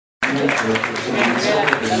del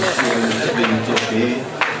suo intervento che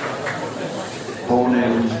pone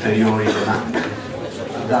ulteriori domande.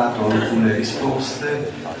 Ha dato alcune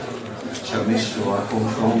risposte, ci ha messo a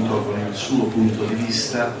confronto con il suo punto di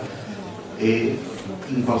vista e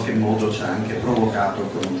in qualche modo ci ha anche provocato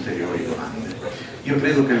con ulteriori domande. Io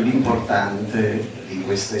credo che l'importante di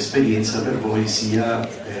questa esperienza per voi sia a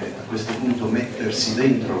questo punto mettersi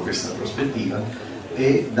dentro questa prospettiva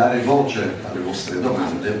e dare voce alle vostre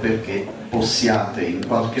domande perché possiate in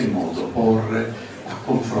qualche modo porre a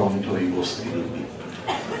confronto i vostri dubbi.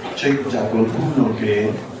 C'è già qualcuno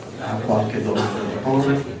che ha qualche domanda da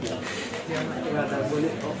porre?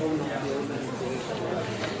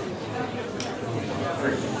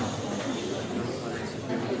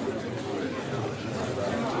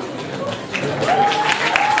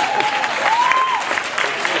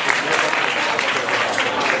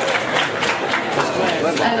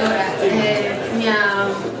 Allora, mi ha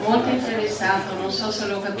molto interessato, non so se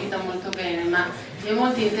l'ho capita molto bene, ma mi è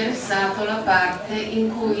molto interessato la parte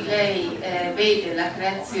in cui lei vede la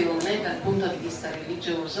creazione dal punto di vista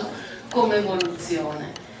religioso come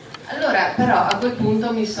evoluzione. Allora, però a quel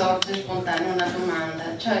punto mi sorge spontanea una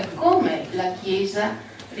domanda, cioè come la Chiesa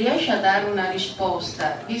riesce a dare una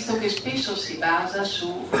risposta, visto che spesso si basa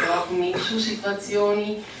su dogmi, su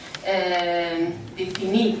situazioni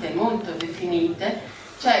definite, molto definite,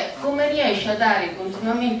 cioè come riesce a dare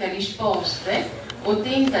continuamente risposte o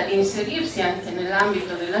tenta di inserirsi anche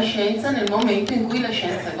nell'ambito della scienza nel momento in cui la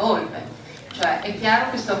scienza evolve. Cioè è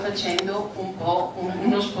chiaro che sto facendo un po'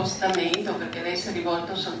 uno spostamento perché lei si è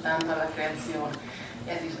rivolto soltanto alla creazione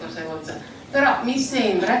e al discorso evoluzione, però mi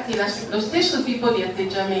sembra che lo stesso tipo di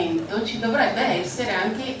atteggiamento ci dovrebbe essere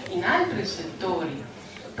anche in altri settori,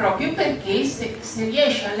 proprio perché se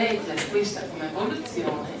riesce a leggere questa come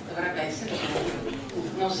evoluzione dovrebbe essere così.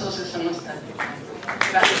 Non so se sono stati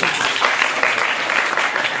grazie.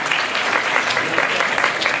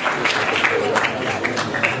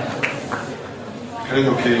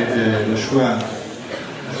 Credo che la sua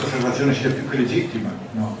osservazione sia più che legittima,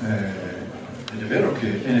 no? Ed è vero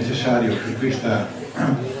che è necessario che questa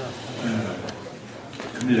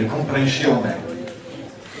comprensione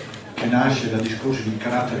che nasce da discorsi di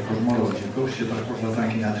carattere cosmologico sia trasportata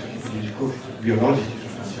anche in altri tipi di discorsi biologici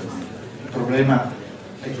sostanzialmente. Il problema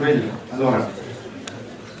è quello. Allora,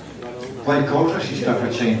 qualcosa si sta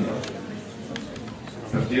facendo.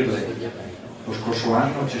 Per dirle, lo scorso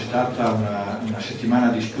anno c'è stata una settimana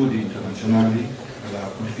di studi internazionali alla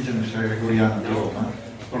Pontificia Università Gregoriana di Roma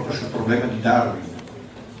proprio sul problema di Darwin.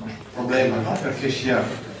 Un problema non perché sia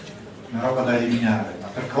una roba da eliminare, ma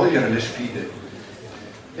per cogliere le sfide.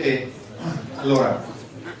 E allora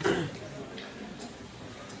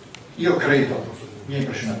io credo, mi ha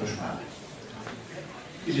impressionato personale,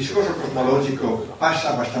 il discorso cosmologico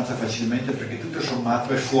passa abbastanza facilmente perché tutto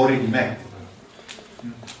sommato è fuori di me.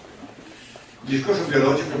 Il discorso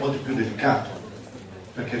biologico è molto più delicato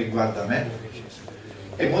perché riguarda me,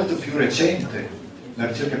 è molto più recente, la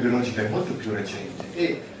ricerca biologica è molto più recente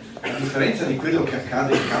e a differenza di quello che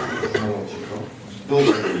accade in campo cosmologico,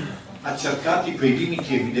 dove accertati quei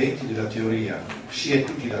limiti evidenti della teoria si è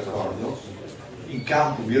tutti d'accordo, in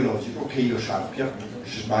campo biologico, che io sappia,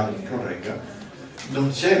 se sbaglio mi corregga,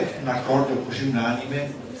 non c'è un accordo così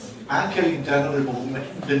unanime anche all'interno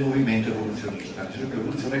del movimento evoluzionista, nel senso che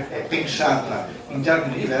l'evoluzione è pensata in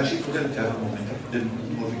termini diversi pure all'interno del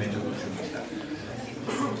movimento evoluzionista.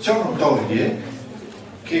 Ciò non toglie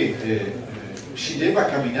che si debba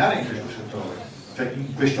camminare in questo settore, cioè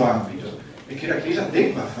in questo ambito, e che la Chiesa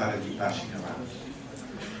debba fare dei passi in avanti.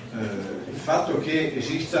 Il fatto che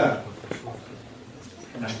esista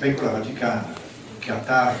una specola vaticana che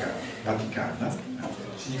attarga Vaticana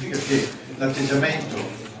significa che l'atteggiamento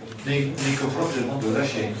nei confronti del mondo della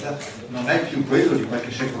scienza non è più quello di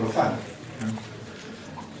qualche secolo fa.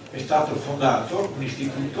 È stato fondato un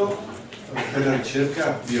istituto per la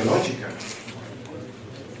ricerca biologica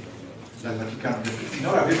dal Vaticano.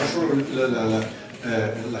 Finora aveva solo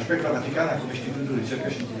la specola vaticana come istituto di ricerca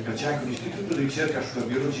scientifica, c'è anche un istituto di ricerca sulla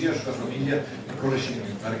biologia, sulla famiglia e corressione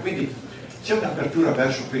alimentare. Quindi c'è un'apertura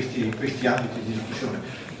verso questi ambiti di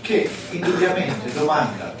discussione che indubbiamente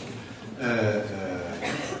domanda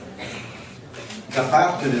da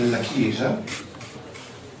parte della Chiesa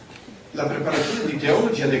la preparazione di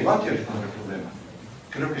teologi adeguati a rispondere al problema.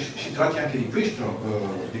 Credo che si tratti anche di questa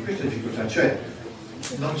difficoltà, cioè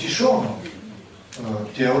non ci sono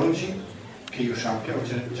teologi che io sappia,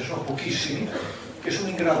 ce sono pochissimi che sono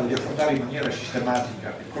in grado di affrontare in maniera sistematica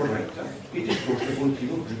e corretta il discorso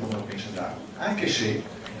evolutivo così come lo pensa Darwin, anche se,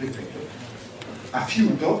 ripeto, a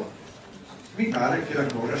fiuto mi pare che la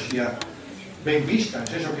cosa sia ben vista, nel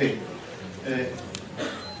senso che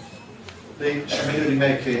lei sa meglio di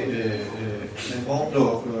me che nel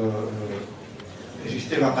mondo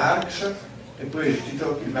esisteva Marx e poi è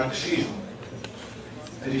esistito il marxismo,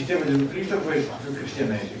 esisteva Gesù Cristo e poi è esistito il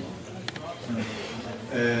cristianesimo.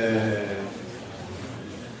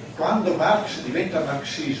 Quando Marx diventa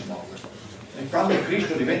marxismo e quando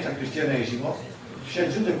Cristo diventa cristianesimo si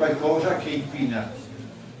aggiunge qualcosa che inquina,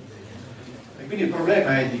 e quindi il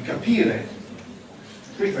problema è di capire,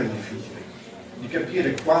 questo è il difficile, di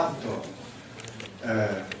capire quanto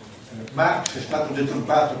Marx è stato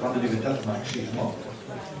deturpato quando è diventato marxismo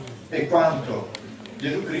e quanto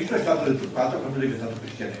Gesù Cristo è stato deturpato quando è diventato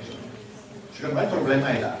cristianesimo. Secondo me il problema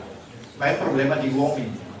è là, ma è un problema di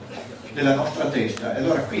uomini, della nostra testa, e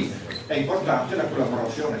allora qui è importante la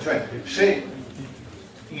collaborazione, cioè se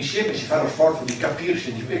insieme si fa lo sforzo di capirsi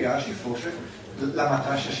e di spiegarsi, forse la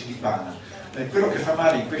matassa si dipana. Quello che fa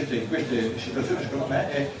male in queste situazioni, secondo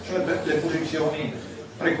me, sono le posizioni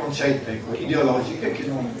preconcette, ideologiche, che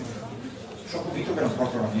non sono convinto che non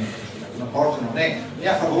portano a niente, non portano né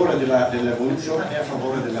a favore dell'evoluzione né a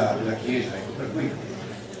favore della Chiesa. Ecco, per cui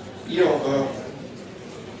io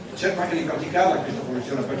cerco anche di praticarla questa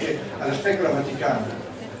posizione, perché alla Specola Vaticana,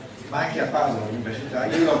 ma anche a Padova all'università,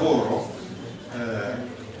 io lavoro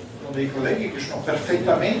con dei colleghi che sono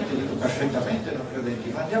perfettamente non credenti,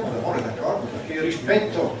 ma andiamo d'amore d'accordo, perché il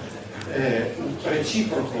rispetto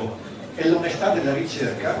reciproco e l'onestà della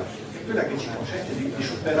ricerca è quella che ci consente di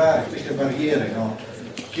superare queste barriere, no,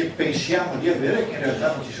 che pensiamo di avere, che in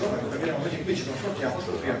realtà non ci sono, perché nel momento in cui ci confrontiamo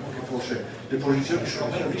scopriamo che forse le posizioni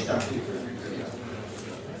sono meno distanti di quelle che crediamo.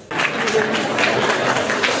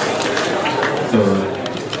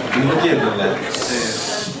 Devo chiederle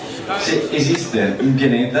se esiste un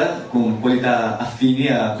pianeta con qualità affini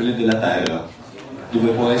a quelle della Terra,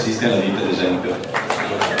 dove può esistere la vita, ad esempio.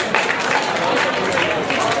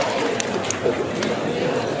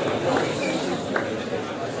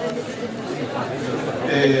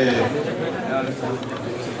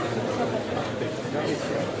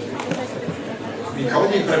 Mi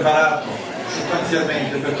coglie impreparato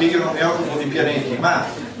sostanzialmente, perché io non mi occupo di pianeti, ma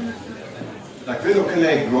da quello che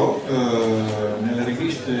leggo nelle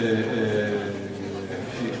riviste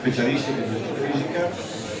specialistiche di astrofisica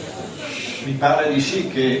mi pare di sì,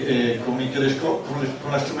 che con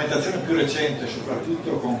la strumentazione più recente,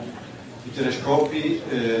 soprattutto con i telescopi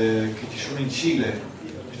che ci sono in Cile,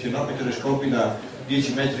 questi enormi telescopi da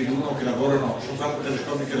 10 metri l'uno che lavorano, sono 4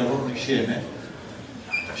 telescopi che lavorano insieme,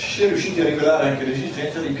 si è riusciti a rivelare anche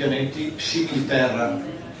l'esistenza di pianeti simili Terra.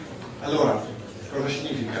 Allora, cosa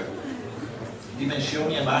significa?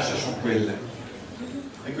 Dimensioni e massa sono quelle,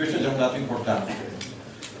 e questo è già un dato importante.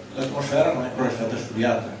 L'atmosfera non è ancora stata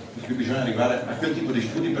studiata, per cui bisogna arrivare a quel tipo di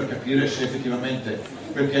studi per capire se effettivamente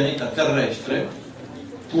quel pianeta terrestre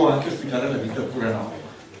può anche ospitare la vita oppure no.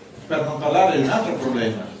 Per non parlare di un altro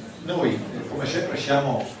problema, noi come sempre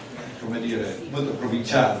siamo, come dire, molto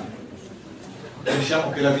provinciali, pensiamo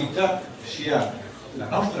che la vita sia la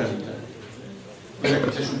nostra vita, quella che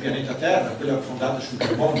c'è sul pianeta Terra, quella fondata sul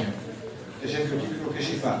carbonio. L'esempio tipico che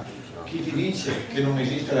si fa: chi ti dice che non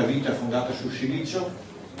esiste la vita fondata sul silicio,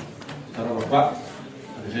 questa roba qua,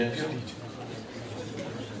 ad esempio,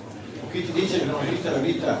 o chi ti dice che non esiste la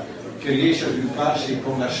vita che riesce a svilupparsi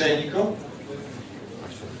con l'arsenico.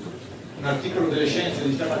 Un articolo delle Scienze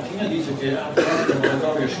di stamattina dice che hanno provato in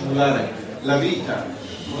laboratorio a simulare la vita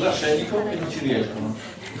con l'arsenico e non ci riescono.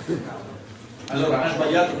 Allora, hanno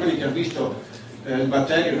sbagliato quelli che hanno visto il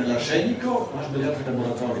batterio nell'arsenico, o hanno sbagliato il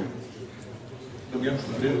laboratorio? Dobbiamo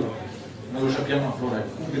scoprirlo, non lo sappiamo ancora.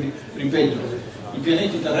 Quindi, ripeto, i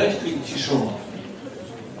pianeti terrestri ci sono.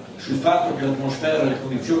 Sul fatto che l'atmosfera e le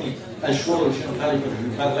condizioni al suolo siano tali per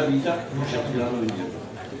sviluppare la vita, non siamo in grado di dirlo.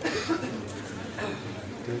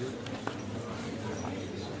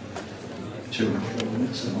 C'è una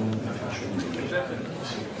promessa, non la faccio meglio.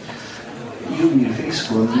 Io mi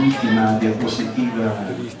riferisco all'ultima diapositiva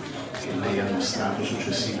che lei ha mostrato,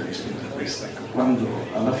 successiva rispetto a questa, quando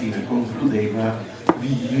alla fine concludeva: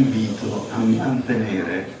 vi invito a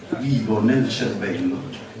mantenere vivo nel cervello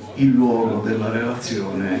il luogo della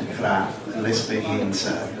relazione fra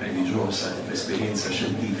l'esperienza religiosa e l'esperienza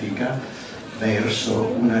scientifica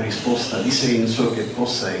verso una risposta di senso che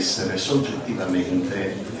possa essere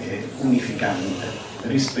soggettivamente unificante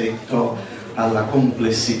rispetto alla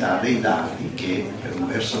complessità dei dati che per un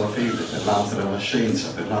verso la fede, per l'altra la scienza,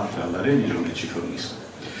 per l'altra la religione ci forniscono.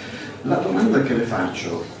 La domanda che le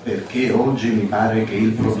faccio, perché oggi mi pare che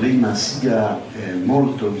il problema sia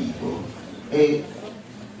molto vivo, è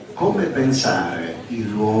come pensare il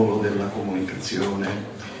ruolo della comunicazione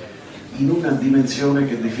in una dimensione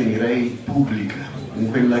che definirei pubblica, in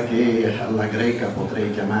quella che alla greca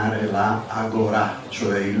potrei chiamare la agorà,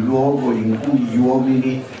 cioè il luogo in cui gli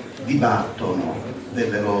uomini dibattono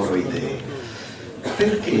delle loro idee.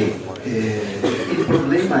 Perché il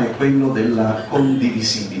problema è quello della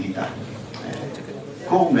condivisibilità.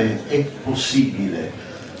 Come è possibile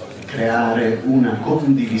creare una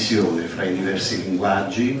condivisione fra i diversi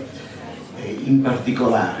linguaggi, in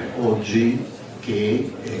particolare oggi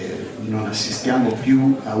che non assistiamo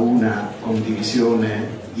più a una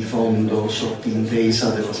condivisione di fondo sottintesa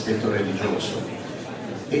dell'aspetto religioso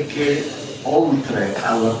e che oltre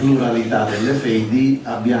alla pluralità delle fedi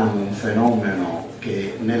abbiamo un fenomeno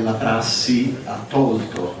che nella prassi ha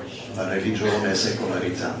tolto la religione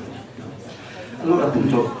secolarizzando. Allora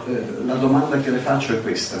appunto la domanda che le faccio è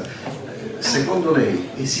questa: secondo lei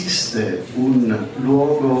esiste un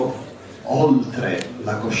luogo oltre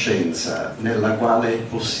la coscienza nella quale è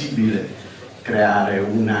possibile creare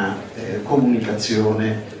una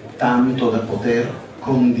comunicazione tanto da poter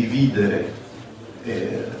condividere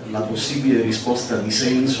la possibile risposta di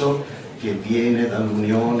senso che viene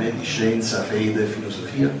dall'unione di scienza, fede e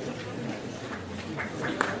filosofia?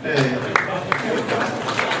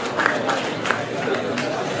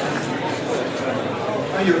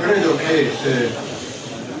 Io credo che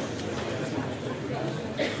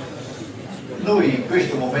noi in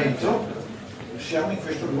questo momento siamo in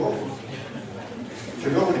questo luogo, cioè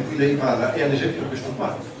il luogo di cui lei parla è ad esempio questo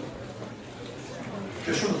qua,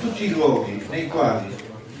 che sono tutti i luoghi nei quali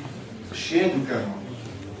si educano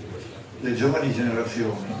le giovani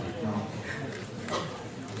generazioni, no?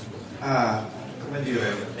 a, come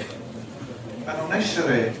dire, a non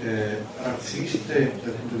essere razziste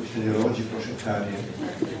dal punto di vista ideologico o settarie.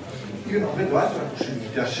 Io non vedo altra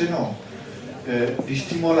possibilità se non di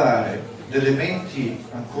stimolare delle menti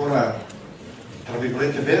ancora, tra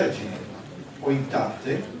virgolette, vergini o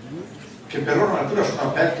intatte, che per loro natura sono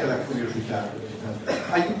aperte alla curiosità,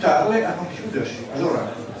 aiutarle a non chiudersi.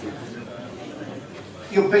 Allora,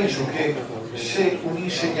 io penso che se un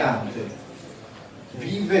insegnante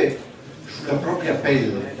vive sulla propria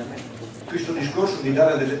pelle questo discorso di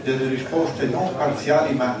dare delle risposte non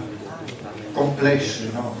parziali ma complesse,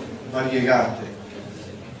 no? Variegate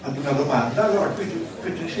ad una domanda, allora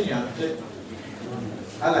questo insegnante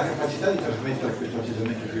ha la capacità di trasmettere questo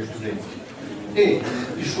atteggiamento ai suoi studenti e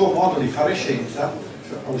il suo modo di fare scienza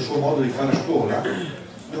o il suo modo di fare scuola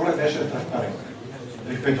dovrebbe essere trasparente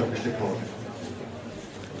rispetto a queste cose.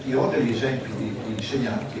 Io ho degli esempi di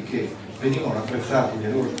insegnanti che venivano apprezzati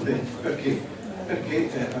dai loro studenti perché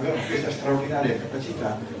avevano questa straordinaria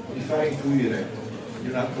capacità di fare intuire di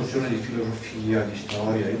una nozione di filosofia, di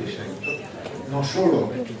storia e di senso, non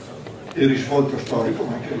solo il risvolto storico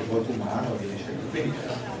ma anche il risvolto umano e di senso. Quindi,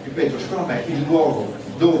 ripeto, secondo me il luogo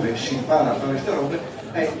dove si impara a fare queste robe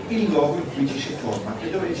è il luogo in cui ci si forma. E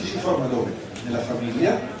dove ci si forma dove? Nella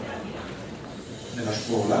famiglia, nella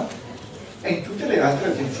scuola e in tutte le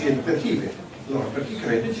altre agenzie educative. Allora, per chi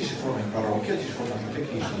crede ci si forma in parrocchia, ci si forma in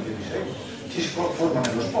catechismo, ci si forma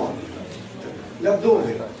nello sport.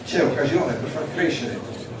 Laddove c'è occasione per far crescere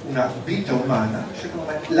una vita umana, secondo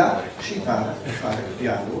me là si impara a fare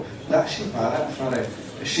dialogo, là si impara a fare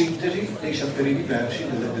sintesi dei saperi diversi,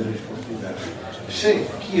 delle risposte diverse. Se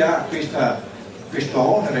chi ha questo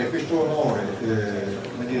onere, questo onore,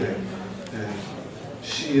 come dire,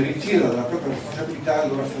 si ritira dalla propria responsabilità,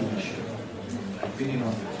 allora finisce. Quindi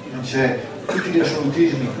non c'è, tutti gli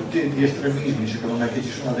assolutismi, tutti gli estremismi, secondo me, che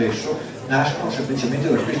ci sono adesso, nascono semplicemente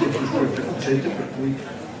da queste chiusure preconcette per cui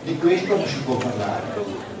di questo non si può parlare,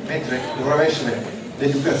 mentre dovrebbe essere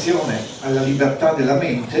l'educazione alla libertà della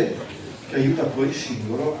mente che aiuta poi il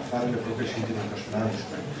singolo a fare le proprie sintesi personali,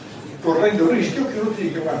 correndo il rischio che uno ti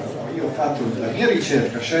dica: guarda, no, io ho fatto la mia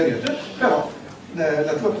ricerca seria, però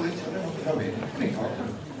la tua posizione non ti va bene, non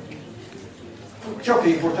importa. Ciò che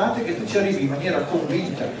è importante è che tu ci arrivi in maniera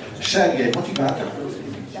convinta, seria e motivata a quello che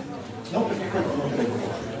dici, non perché qualcuno